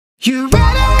You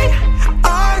ready?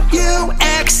 Are you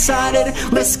excited?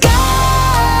 Let's go!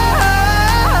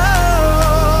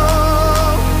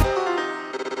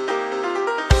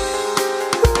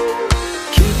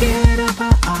 Keep it up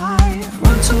high,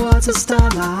 run towards the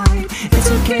starlight.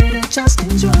 It's okay to just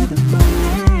enjoy the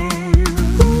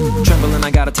moment. Trembling,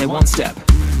 I gotta take one step.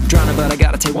 Drowning, but I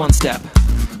gotta take one step.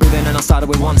 Breathing and I'll start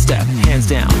away one step. Hands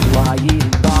down. Why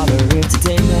even bother if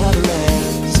today never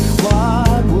ends?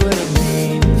 What would it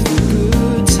mean if the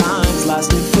good times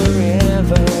lasted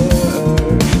forever?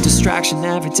 Distraction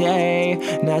every day,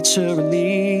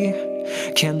 naturally.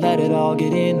 Can't let it all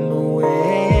get in the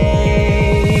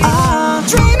way. I'm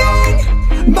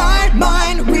dreaming, my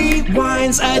mind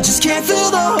rewinds. I just can't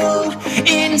fill the hole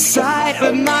inside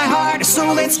of my heart.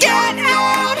 So let's get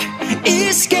out,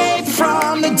 escape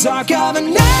from the dark of the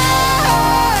night.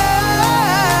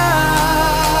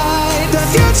 The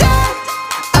future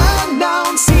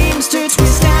unknown seems to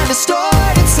twist and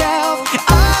distort itself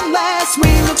unless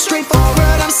we look straight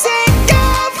forward. I'm sick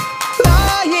of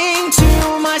lying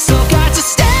to myself. Got to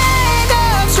stand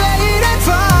up straight and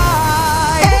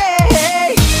fight.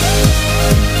 Hey,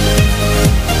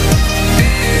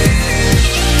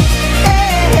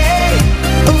 hey, hey.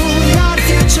 Ooh, we got a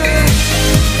future.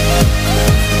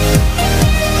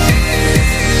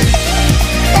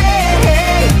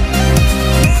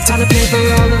 Time to pay for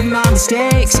all of my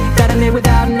mistakes that I made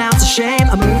without an ounce of shame.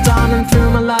 I moved on and threw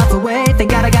my life away.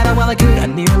 Thank God I got it while I could. I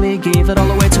nearly gave it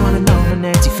all away to an unknown and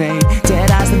empty fate.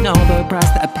 Dead eyes that know the price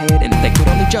that I paid, and if they could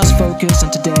only just focus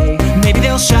on today, maybe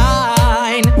they'll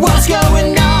shine. What's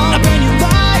going on? A brand new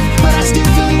life, but I still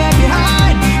feel left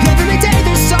behind. Every day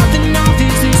there's something off.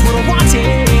 This is what I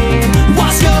wanted.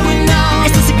 What's going on?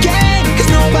 Is this a game? 'Cause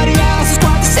nobody else is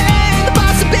quite the same. The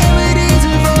possibilities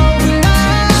of opening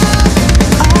up.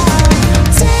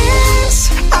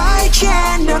 I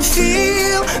cannot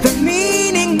feel the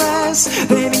meaningless,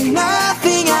 leaving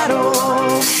nothing at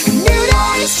all. New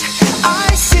days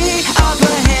I see up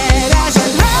ahead as I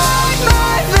write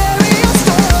my very own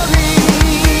story.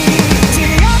 To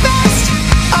your best,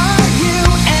 are you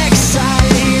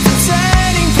excited? The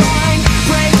turning point,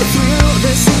 break through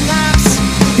the synapse.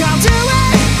 I'll do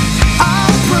it,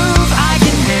 I'll prove I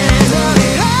can handle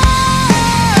it all.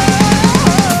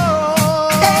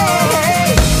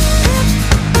 Hey,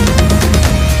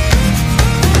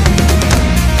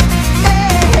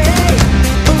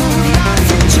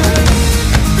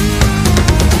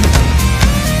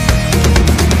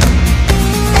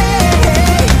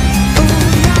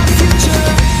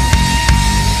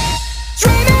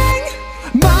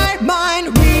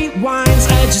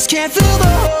 just can't fill the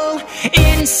hole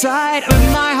inside of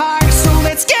my heart. So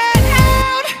let's get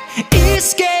out,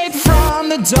 escape from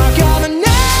the dark.